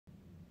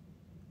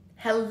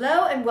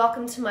Hello and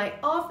welcome to my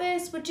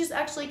office, which is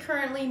actually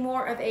currently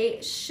more of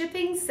a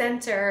shipping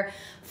center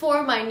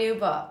for my new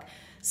book.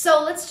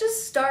 So let's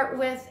just start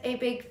with a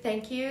big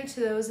thank you to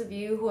those of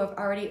you who have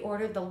already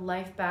ordered The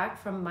Life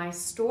Back from my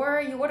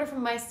store. You order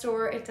from my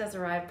store, it does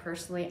arrive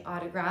personally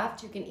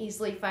autographed. You can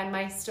easily find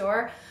my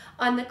store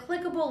on the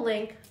clickable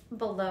link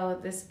below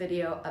this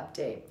video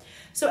update.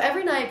 So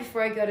every night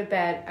before I go to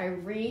bed, I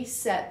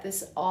reset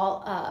this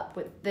all up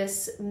with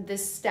this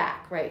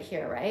stack right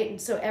here, right? And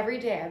so every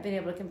day I've been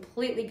able to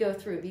completely go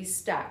through these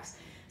stacks.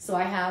 So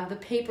I have the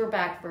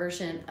paperback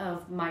version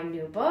of my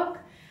new book.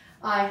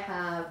 I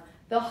have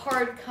the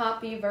hard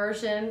copy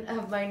version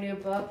of my new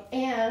book,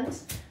 and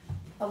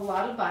a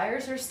lot of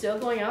buyers are still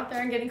going out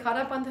there and getting caught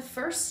up on the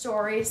first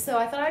story. So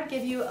I thought I'd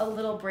give you a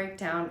little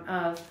breakdown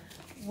of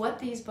what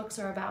these books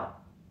are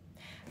about.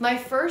 My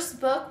first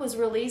book was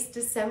released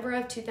December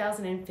of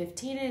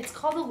 2015, and it's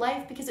called The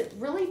Life because it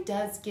really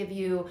does give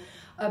you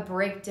a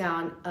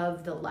breakdown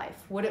of the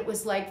life, what it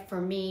was like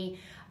for me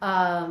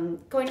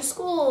going to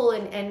school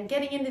and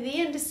getting into the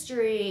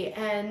industry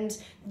and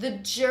the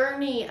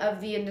journey of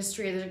the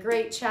industry. There's a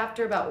great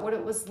chapter about what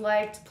it was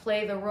like to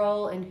play the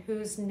role in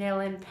Who's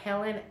Nailin'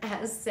 Palin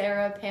as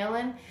Sarah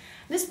Palin.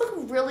 This book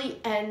really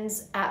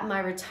ends at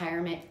my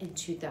retirement in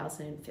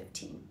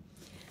 2015.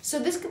 So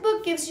this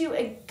book gives you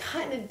a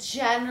kind of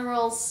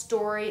general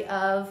story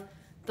of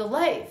the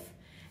life.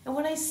 And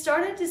when I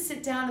started to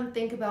sit down and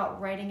think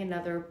about writing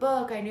another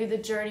book, I knew the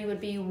journey would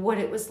be what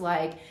it was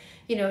like,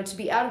 you know, to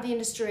be out of the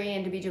industry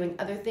and to be doing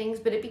other things,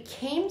 but it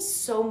became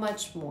so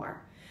much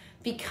more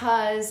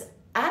because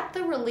at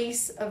the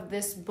release of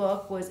this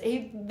book was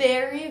a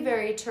very,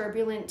 very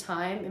turbulent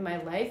time in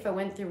my life. I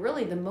went through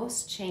really the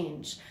most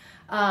change,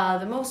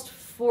 the most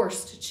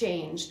forced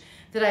change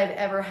that I've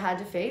ever had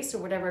to face or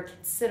would ever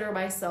consider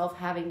myself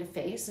having to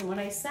face. And when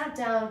I sat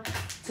down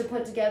to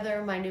put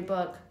together my new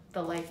book,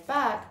 The Life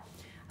Back,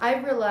 I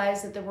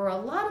realized that there were a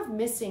lot of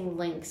missing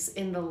links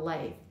in the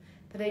life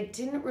that I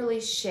didn't really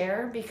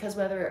share because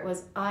whether it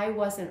was I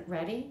wasn't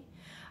ready,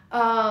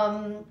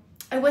 I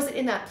wasn't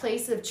in that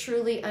place of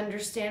truly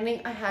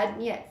understanding, I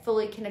hadn't yet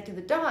fully connected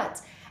the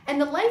dots. And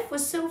The Life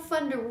was so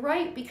fun to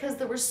write because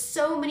there were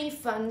so many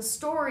fun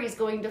stories,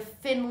 going to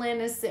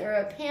Finland as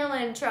Sarah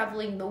Palin,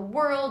 traveling the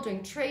world,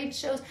 doing trade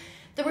shows.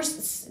 There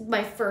was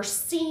my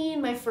first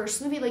scene, my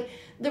first movie, like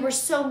there were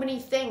so many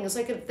things.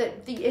 Like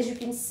as you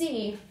can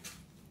see,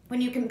 when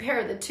you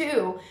compare the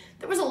two,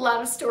 there was a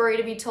lot of story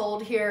to be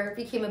told here.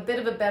 Became a bit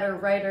of a better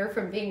writer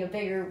from being a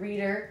bigger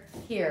reader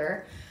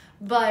here.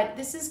 But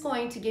this is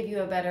going to give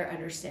you a better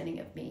understanding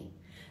of me.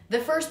 The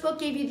first book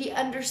gave you the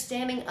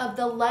understanding of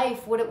the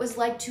life, what it was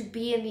like to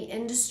be in the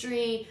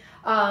industry,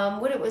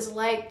 what it was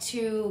like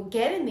to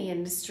get in the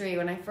industry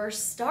when I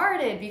first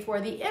started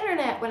before the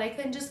internet, when I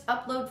couldn't just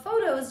upload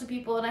photos to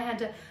people and I had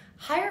to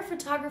hire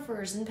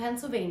photographers in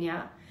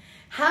Pennsylvania,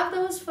 have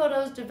those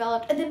photos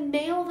developed, and then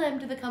mail them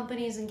to the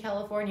companies in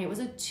California. It was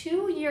a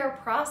 2-year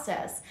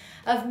process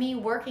of me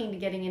working to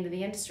getting into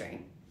the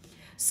industry.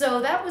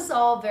 So that was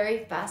all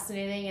very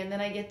fascinating. And then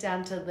I get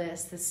down to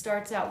this. This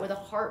starts out with a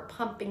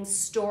heart-pumping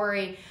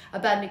story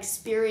about an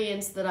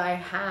experience that I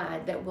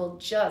had that will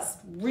just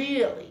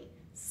really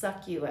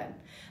suck you in.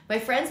 My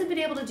friends have been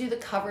able to do the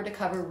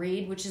cover-to-cover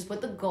read, which is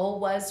what the goal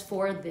was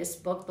for this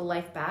book, The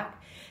Life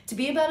Back, to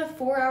be about a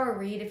 4-hour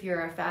read if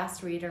you're a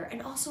fast reader,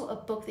 and also a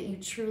book that you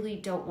truly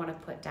don't want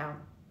to put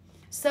down.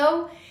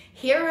 So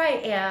here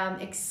I am,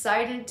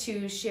 excited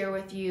to share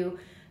with you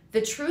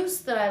the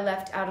truths that I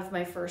left out of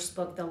my first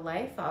book, The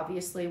Life.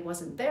 Obviously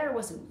wasn't there,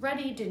 wasn't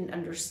ready, didn't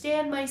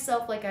understand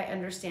myself like I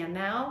understand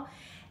now.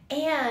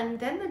 And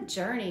then the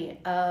journey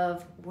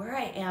of where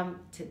I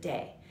am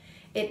today.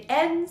 It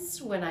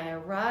ends when I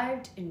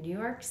arrived in New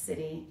York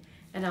City,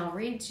 and I'll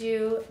read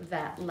you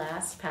that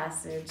last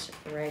passage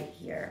right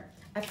here.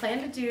 I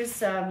plan to do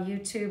some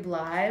YouTube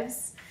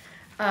lives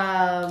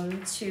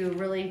to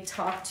really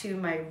talk to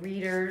my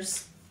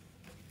readers.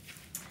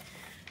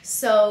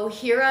 So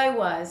here I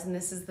was, and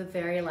this is the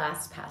very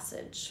last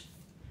passage.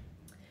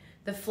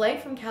 The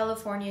flight from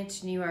California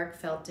to New York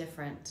felt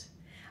different.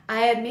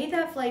 I had made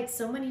that flight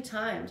so many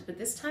times, but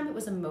this time it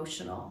was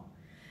emotional.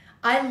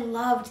 I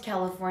loved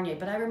California,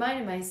 but I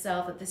reminded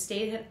myself that the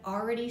state had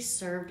already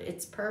served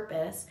its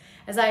purpose,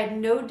 as I had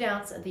no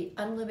doubts of the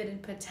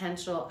unlimited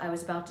potential I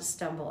was about to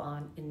stumble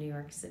on in New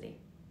York City.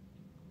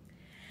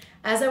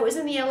 As I was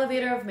in the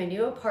elevator of my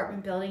new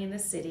apartment building in the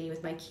city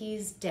with my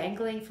keys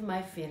dangling from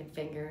my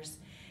fingers,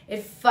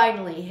 it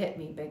finally hit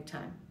me big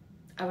time.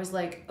 I was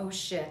like, oh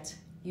shit,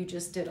 you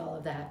just did all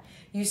of that.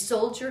 You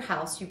sold your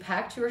house, you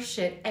packed your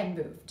shit, and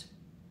moved.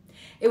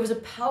 It was a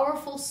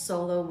powerful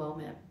solo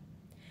moment.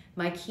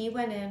 My key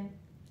went in.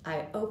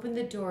 I opened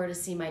the door to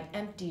see my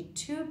empty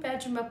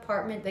 2-bedroom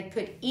apartment that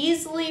could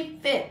easily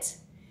fit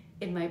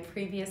in my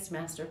previous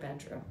master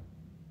bedroom.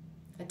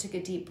 I took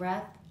a deep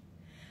breath.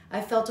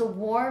 I felt a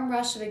warm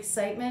rush of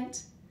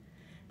excitement.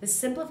 The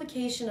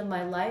simplification of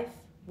my life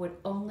would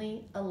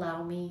only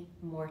allow me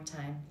more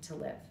time to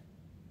live.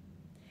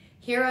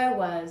 Here I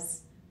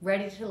was,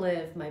 ready to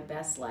live my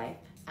best life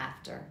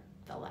after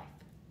The Life.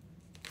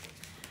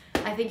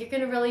 I think you're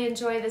going to really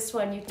enjoy this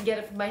one. You can get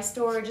it from my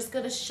store. Just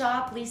go to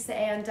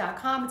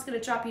shoplisaan.com. It's going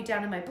to drop you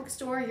down in my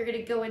bookstore. You're going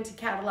to go into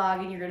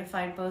catalog and you're going to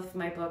find both of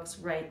my books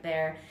right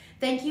there.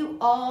 Thank you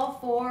all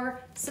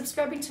for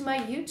subscribing to my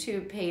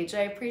YouTube page.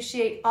 I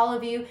appreciate all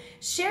of you.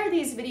 Share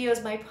these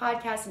videos, my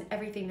podcast, and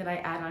everything that I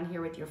add on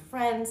here with your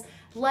friends.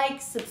 Like,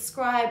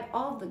 subscribe,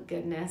 all the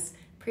goodness.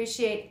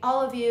 Appreciate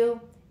all of you.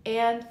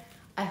 And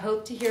I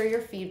hope to hear your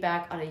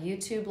feedback on a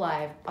YouTube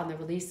Live on the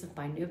release of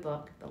my new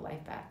book, The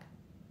Life Back.